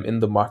embed them in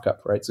the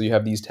markup, right? So you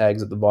have these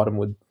tags at the bottom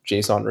with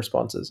JSON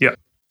responses. Yeah.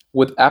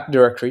 With app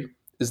directory,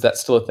 is that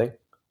still a thing?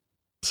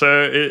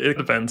 So it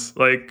depends.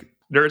 Like,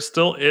 there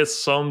still is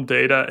some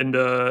data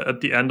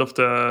at the end of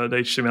the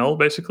HTML,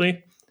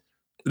 basically.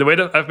 The way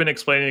that I've been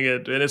explaining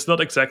it, and it's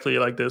not exactly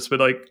like this, but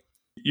like,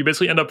 you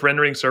basically end up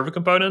rendering server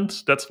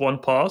components. That's one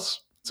pass.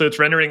 So it's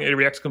rendering a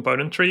React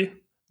component tree.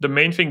 The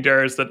main thing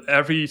there is that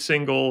every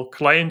single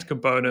client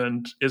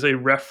component is a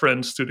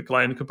reference to the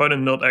client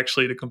component, not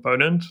actually the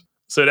component.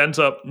 So it ends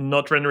up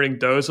not rendering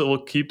those. It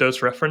will keep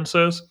those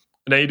references.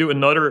 And then you do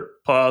another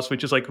pass,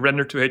 which is like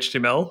render to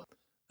HTML.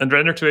 And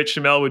render to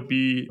HTML would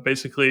be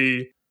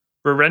basically,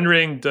 we're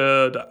rendering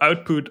the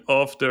output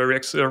of the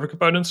React server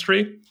components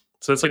tree.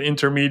 So it's like an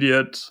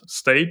intermediate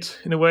state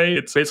in a way.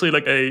 It's basically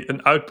like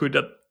an output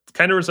that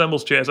kind of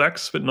resembles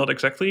JSX, but not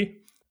exactly.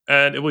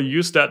 And it will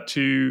use that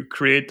to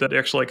create the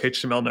actual like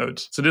HTML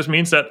nodes. So this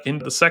means that in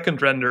the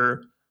second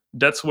render,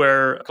 that's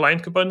where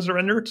client components are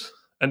rendered.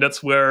 And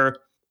that's where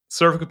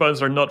server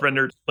components are not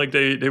rendered. Like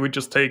they would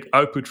just take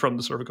output from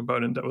the server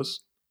component that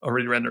was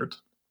already rendered.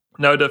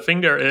 Now the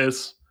thing there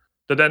is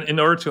that then in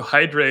order to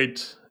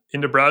hydrate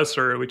in the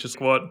browser, which is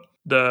what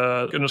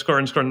the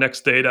 __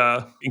 next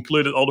data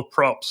included all the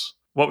props.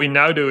 What we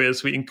now do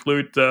is we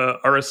include the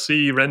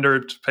RSC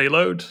rendered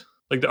payload,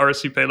 like the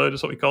RSC payload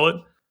is what we call it.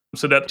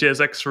 So that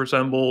JSX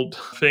resembled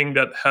thing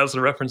that has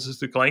the references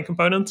to client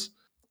components.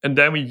 And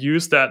then we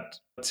use that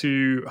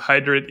to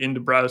hydrate in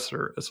the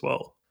browser as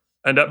well.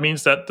 And that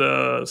means that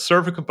the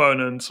server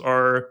components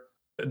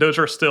those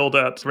are still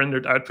that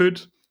rendered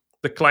output.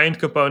 The client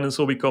components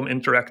will become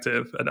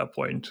interactive at that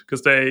point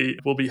because they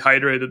will be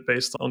hydrated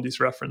based on these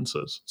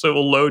references. So it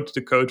will load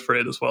the code for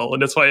it as well.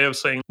 And that's why I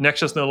was saying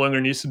Next.js no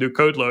longer needs to do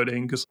code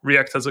loading because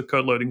React has a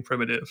code loading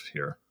primitive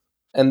here.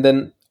 And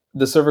then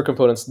the server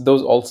components,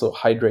 those also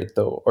hydrate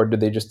though, or do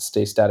they just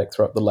stay static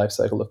throughout the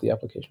lifecycle of the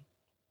application?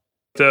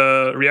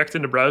 The React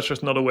in the browser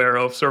is not aware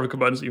of server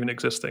components even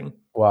existing.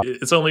 Wow.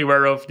 It's only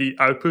aware of the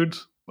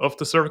output of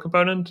the server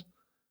component.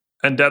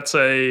 And that's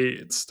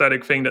a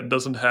static thing that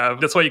doesn't have...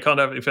 That's why you can't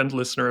have event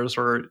listeners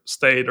or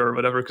state or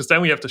whatever, because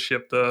then we have to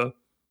ship the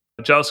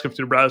JavaScript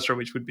to the browser,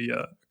 which would be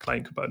a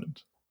client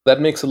component.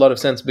 That makes a lot of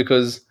sense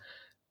because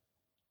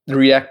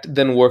React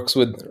then works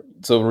with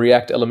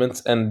React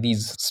elements and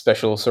these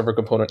special server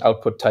component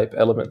output type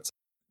elements.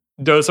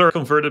 Those are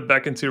converted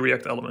back into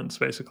React elements,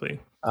 basically.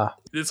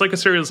 It's like a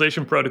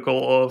serialization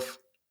protocol of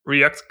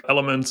React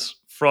elements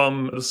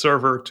from the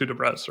server to the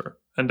browser.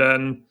 And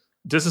then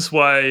This is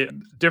why,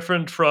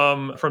 different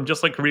from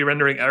just like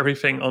re-rendering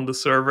everything on the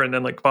server and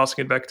then like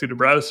passing it back to the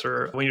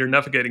browser when you're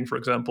navigating, for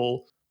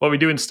example, what we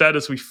do instead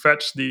is we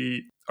fetch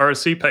the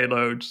RSC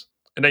payload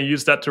and then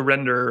use that to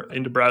render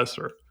in the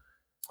browser,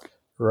 which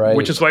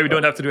Right. is why we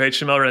don't have to do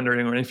HTML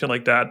rendering or anything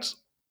like that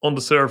on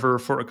the server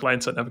for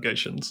client-side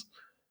navigations.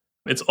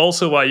 It's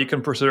also why you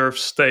can preserve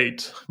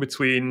state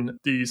between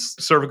these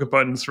server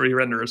components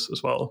re-renders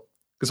as well.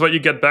 Because what you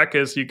get back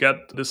is you get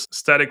this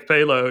static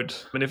payload,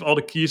 and if all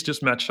the keys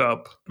just match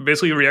up,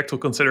 basically React will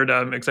consider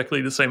them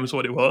exactly the same as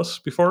what it was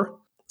before.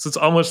 So it's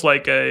almost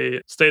like a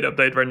state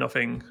update where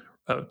nothing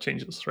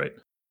changes, right?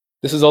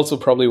 This is also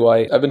probably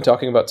why I've been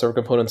talking about server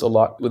components a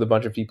lot with a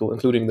bunch of people,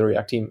 including the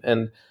React team.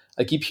 And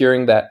I keep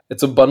hearing that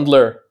it's a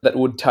bundler that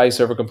would tie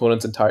server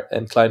components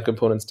and client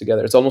components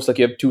together. It's almost like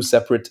you have two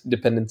separate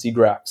dependency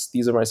graphs.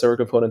 These are my server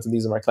components and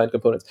these are my client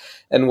components.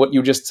 And what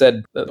you just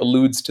said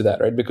alludes to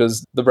that, right?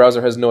 Because the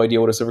browser has no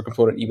idea what a server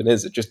component even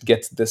is. It just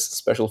gets this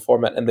special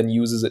format and then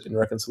uses it in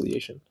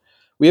reconciliation.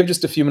 We have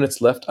just a few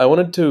minutes left. I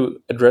wanted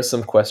to address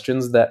some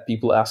questions that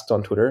people asked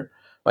on Twitter.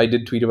 I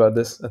did tweet about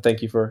this.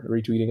 Thank you for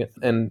retweeting it.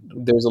 And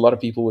there's a lot of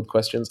people with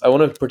questions. I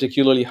want to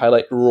particularly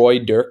highlight Roy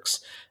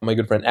Dirks, my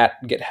good friend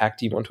at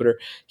GetHackTeam on Twitter.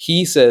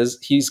 He says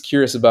he's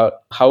curious about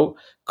how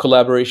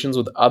collaborations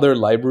with other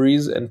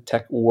libraries and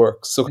tech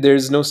work. So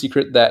there's no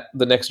secret that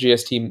the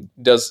Next.js team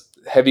does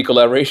heavy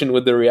collaboration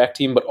with the React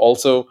team, but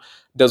also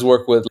does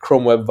work with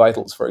Chrome Web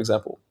Vitals, for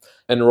example.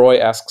 And Roy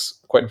asks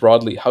quite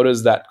broadly, how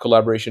does that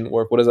collaboration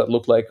work? What does that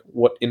look like?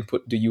 What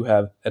input do you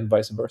have? And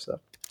vice versa.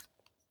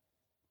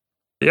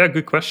 Yeah,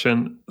 good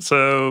question.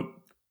 So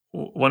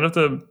one of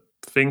the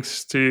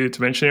things to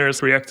mention here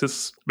is React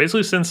is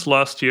basically since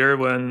last year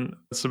when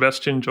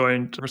Sebastian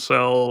joined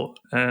Vercel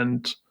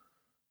and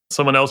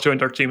someone else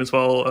joined our team as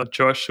well,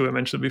 Josh, who I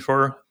mentioned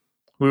before,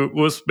 who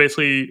was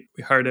basically,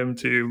 we hired him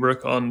to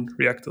work on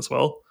React as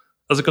well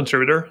as a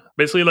contributor.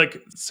 Basically,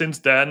 like since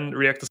then,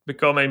 React has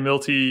become a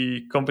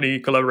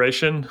multi-company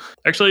collaboration.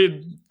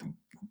 Actually,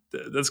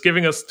 that's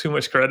giving us too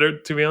much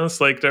credit, to be honest.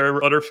 Like there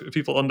are other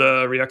people on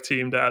the React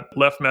team that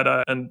left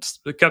Meta and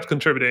kept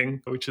contributing,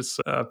 which is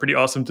pretty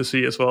awesome to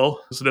see as well.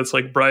 So that's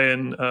like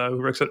Brian, who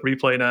works at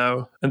Replay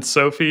now, and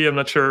Sophie. I'm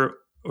not sure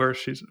where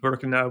she's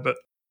working now, but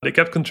they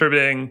kept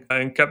contributing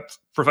and kept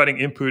providing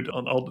input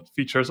on all the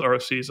features,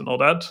 RFCs, and all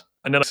that.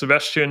 And then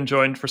Sebastian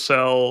joined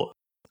Vercel.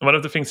 One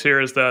of the things here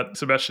is that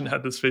Sebastian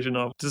had this vision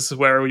of this is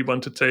where we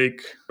want to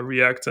take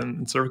React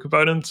and server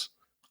components.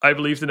 I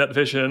believed in that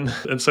vision,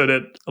 and so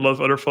did a lot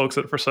of other folks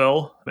at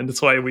Vercel. And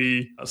that's why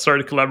we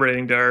started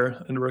collaborating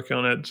there and working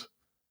on it.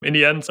 In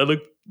the end, I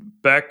looked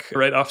back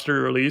right after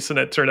the release, and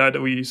it turned out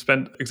that we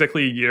spent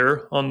exactly a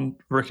year on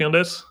working on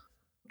this,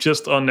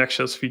 just on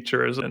Next.js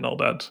features and all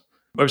that.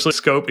 Obviously,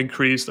 scope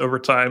increased over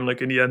time.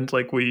 Like in the end,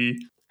 like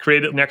we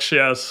created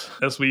Next.js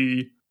as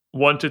we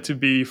wanted to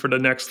be for the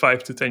next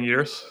 5 to 10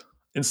 years,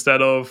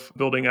 instead of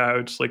building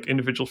out like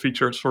individual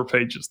features for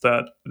pages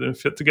that didn't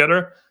fit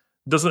together.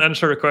 Doesn't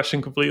answer the question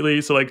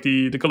completely. So like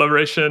the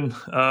collaboration,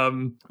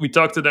 we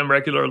talk to them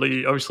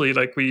regularly. Obviously,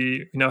 like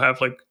we now have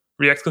like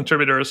React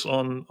contributors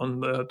on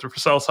the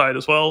Vercel side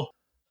as well.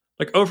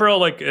 Like overall,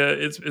 like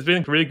it's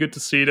been really good to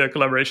see the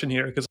collaboration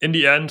here, because in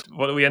the end,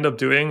 what we end up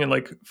doing, and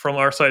like from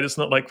our side, it's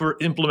not like we're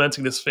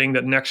implementing this thing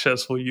that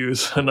Next.js will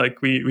use, and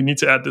like we need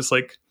to add this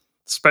like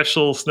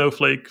special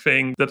snowflake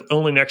thing that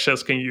only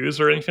Next.js can use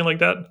or anything like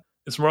that.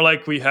 It's more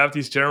like we have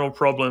these general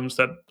problems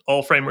that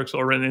all frameworks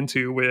will run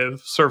into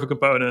with server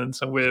components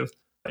and with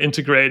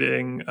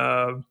integrating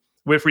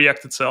with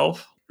React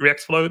itself,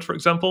 React Float, for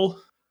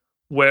example,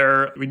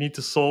 where we need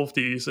to solve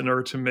these in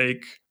order to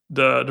make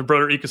the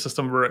broader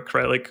ecosystem work,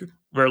 right? Like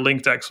where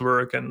link tags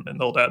work and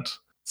all that.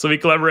 So we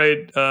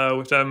collaborate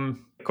with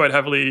them quite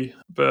heavily,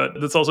 but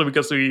that's also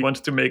because we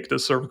wanted to make the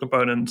server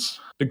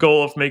components, the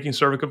goal of making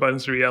server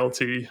components a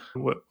reality,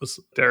 what was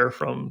there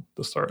from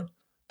the start.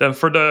 Then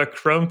for the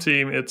Chrome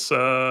team, it's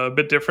a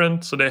bit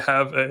different. So they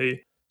have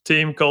a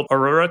team called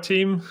Aurora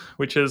team,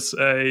 which is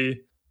a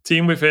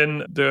team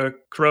within the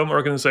Chrome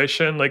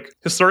organization. Like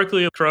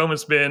historically, Chrome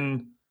has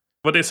been,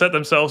 what they said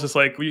themselves is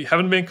like, we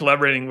haven't been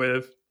collaborating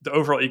with the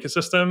overall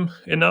ecosystem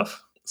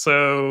enough.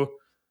 So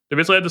they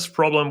basically had this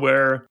problem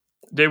where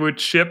they would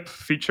ship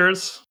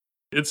features.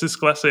 It's this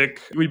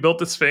classic, we built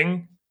this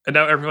thing and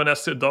now everyone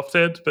has to adopt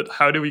it. But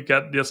how do we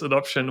get this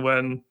adoption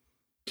when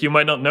you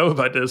might not know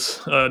about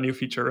this new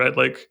feature, right?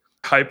 Like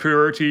high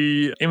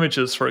priority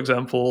images, for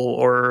example,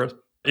 or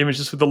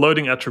images with the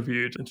loading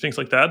attribute and things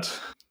like that.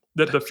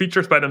 That the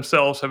features by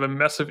themselves have a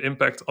massive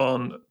impact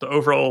on the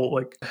overall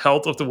like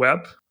health of the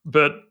web.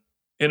 But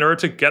in order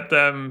to get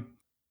them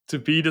to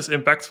be this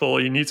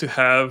impactful, you need to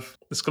have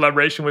this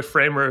collaboration with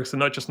frameworks and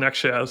not just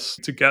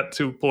Next.js to get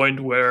to a point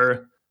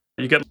where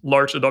you get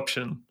large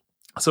adoption.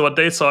 So what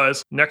they saw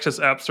is Next.js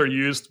apps are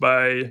used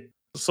by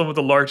some of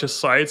the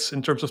largest sites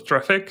in terms of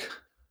traffic.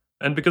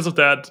 And because of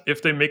that,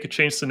 if they make a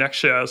change to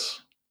Next.js,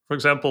 for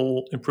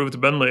example, improve the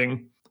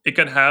bundling, it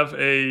can have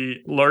a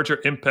larger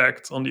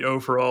impact on the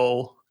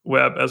overall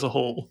web as a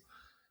whole.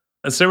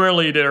 And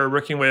similarly, they're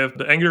working with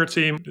the Angular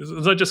team. It's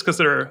not just because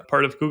they're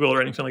part of Google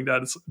or anything like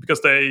that. It's because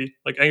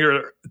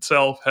Angular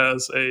itself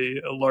has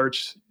a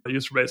large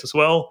user base as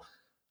well.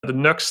 The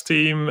Nux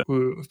team,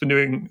 who have been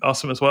doing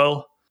awesome as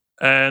well.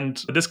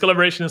 And this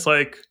collaboration is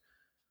like,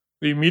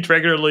 we meet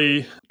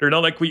regularly. They're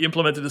not like, we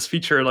implemented this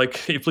feature, like,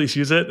 hey, please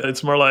use it.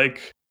 It's more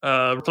like,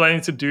 we're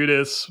planning to do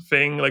this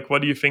thing. Like,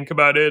 what do you think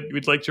about it?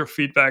 We'd like your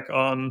feedback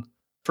on,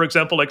 for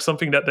example, like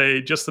something that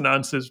they just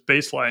announced is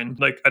Baseline.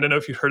 Like, I don't know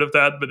if you've heard of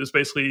that, but it's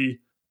basically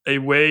a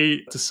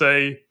way to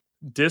say,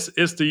 this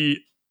is the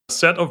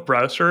set of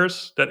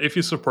browsers that if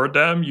you support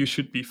them, you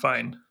should be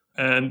fine.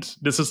 And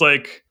this is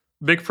like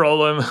big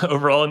problem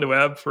overall in the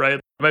web, right?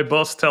 My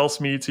boss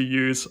tells me to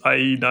use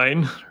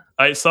IE9.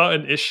 I saw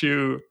an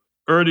issue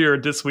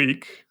earlier this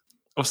week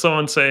of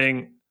someone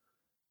saying,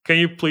 can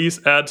you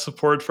please add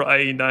support for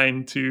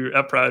IE9 to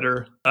App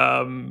Router?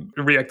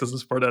 React doesn't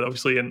support that,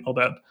 obviously, and all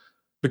that.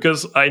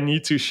 Because I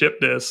need to ship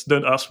this,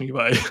 don't ask me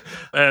why.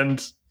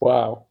 And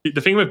wow.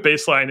 The thing with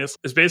Baseline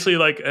is basically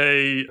like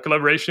a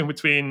collaboration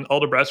between all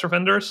the browser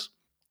vendors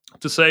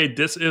to say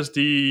this is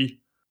the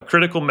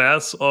critical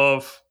mass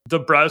of the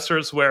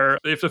browsers where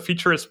if the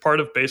feature is part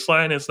of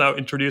Baseline, it's now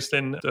introduced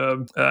in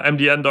the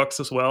MDN docs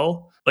as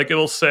well. Like it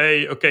will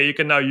say, okay, you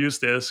can now use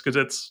this because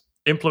it's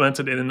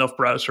implemented in enough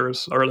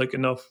browsers or like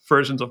enough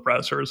versions of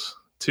browsers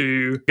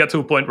to get to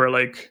a point where,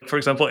 like, for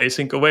example,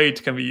 async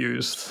await can be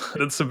used.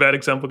 That's a bad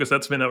example because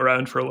that's been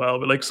around for a while.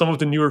 But like some of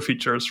the newer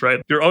features,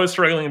 right? You're always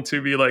struggling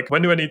to be like,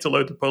 when do I need to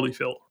load the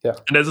polyfill? Yeah.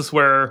 And this is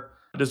where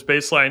this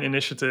Baseline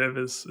initiative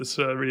is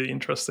really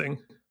interesting.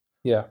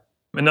 Yeah.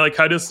 And like,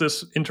 how does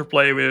this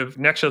interplay with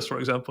Next.js, for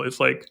example? It's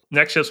like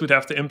Next.js would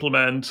have to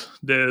implement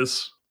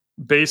this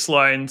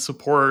Baseline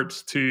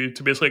support to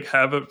basically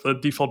have a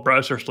default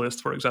browsers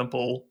list, for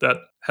example, that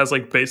has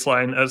like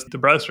Baseline as the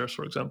browsers,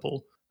 for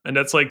example. And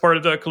that's like part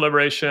of the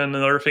collaboration.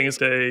 Another thing is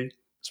they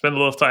spend a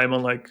lot of time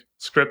on like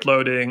script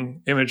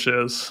loading,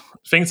 images,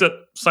 things that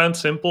sound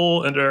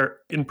simple and are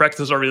in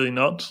practice are really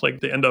not. Like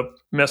they end up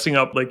messing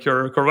up like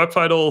your core web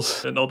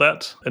vitals and all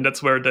that. And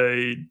that's where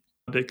they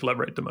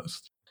collaborate the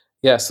most.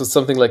 Yeah, so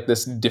something like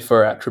this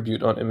differ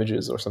attribute on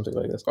images or something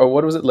like this. Or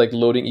what was it, like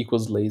loading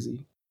equals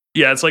lazy?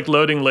 Yeah, it's like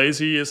loading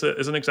lazy is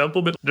an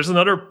example, but there's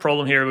another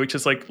problem here, which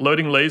is like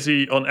loading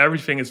lazy on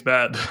everything is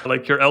bad.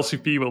 Like your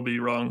LCP will be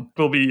wrong,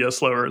 will be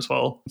slower as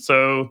well.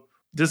 So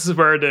this is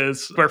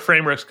where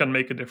frameworks can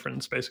make a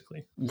difference,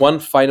 basically. One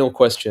final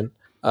question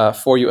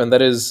for you, and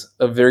that is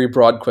a very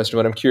broad question,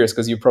 but I'm curious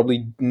because you're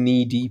probably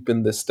knee deep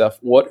in this stuff.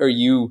 What are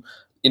you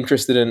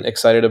interested in,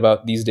 excited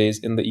about these days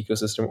in the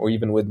ecosystem or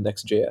even with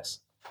Next.js?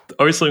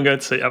 Obviously, I'm going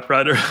to say App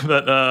Router,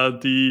 but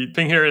the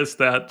thing here is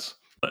that,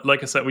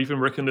 like I said, we've been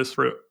working on this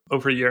for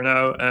over a year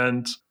now.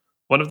 And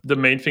one of the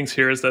main things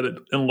here is that it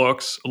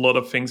unlocks a lot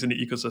of things in the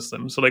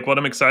ecosystem. So like what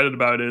I'm excited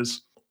about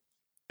is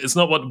it's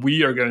not what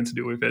we are going to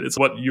do with it. It's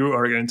what you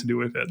are going to do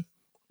with it.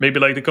 Maybe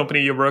like the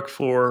company you work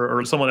for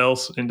or someone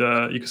else in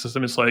the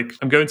ecosystem is like,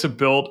 I'm going to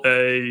build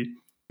a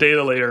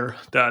data layer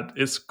that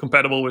is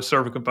compatible with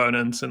server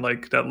components and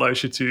like that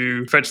allows you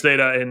to fetch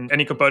data in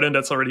any component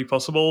that's already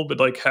possible, but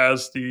like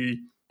has the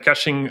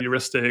caching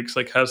heuristics,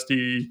 like has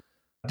the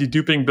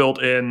deduping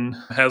built in,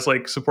 has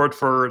like support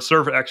for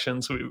server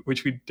actions,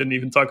 which we didn't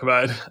even talk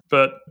about.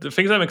 But the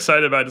things I'm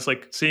excited about is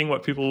like seeing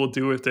what people will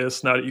do with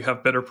this now that you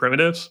have better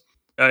primitives.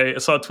 I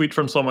saw a tweet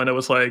from someone that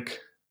was like,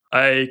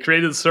 I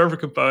created a server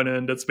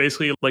component that's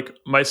basically like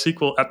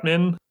MySQL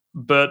admin,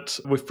 but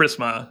with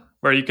Prisma,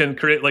 where you can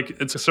create like,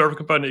 it's a server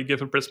component you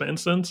give a Prisma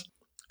instance,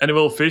 and it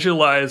will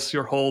visualize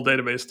your whole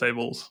database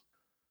tables.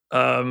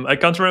 I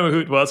can't remember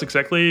who it was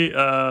exactly,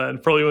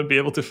 and probably won't be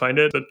able to find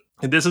it. But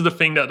this is the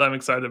thing that I'm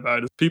excited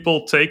about: is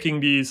people taking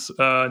these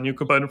new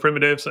component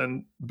primitives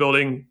and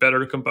building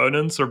better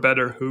components or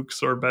better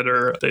hooks or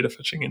better data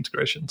fetching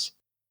integrations.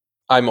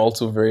 I'm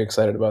also very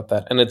excited about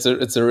that, and it's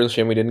a real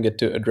shame we didn't get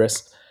to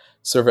address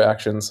server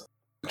actions.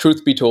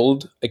 Truth be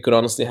told, I could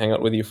honestly hang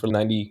out with you for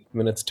 90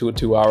 minutes to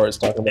 2 hours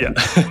talking about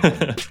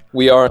it.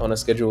 We are on a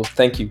schedule.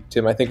 Thank you,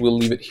 Tim. I think we'll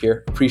leave it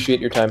here.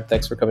 Appreciate your time.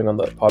 Thanks for coming on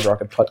the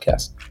PodRocket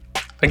podcast.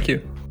 Thank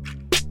you.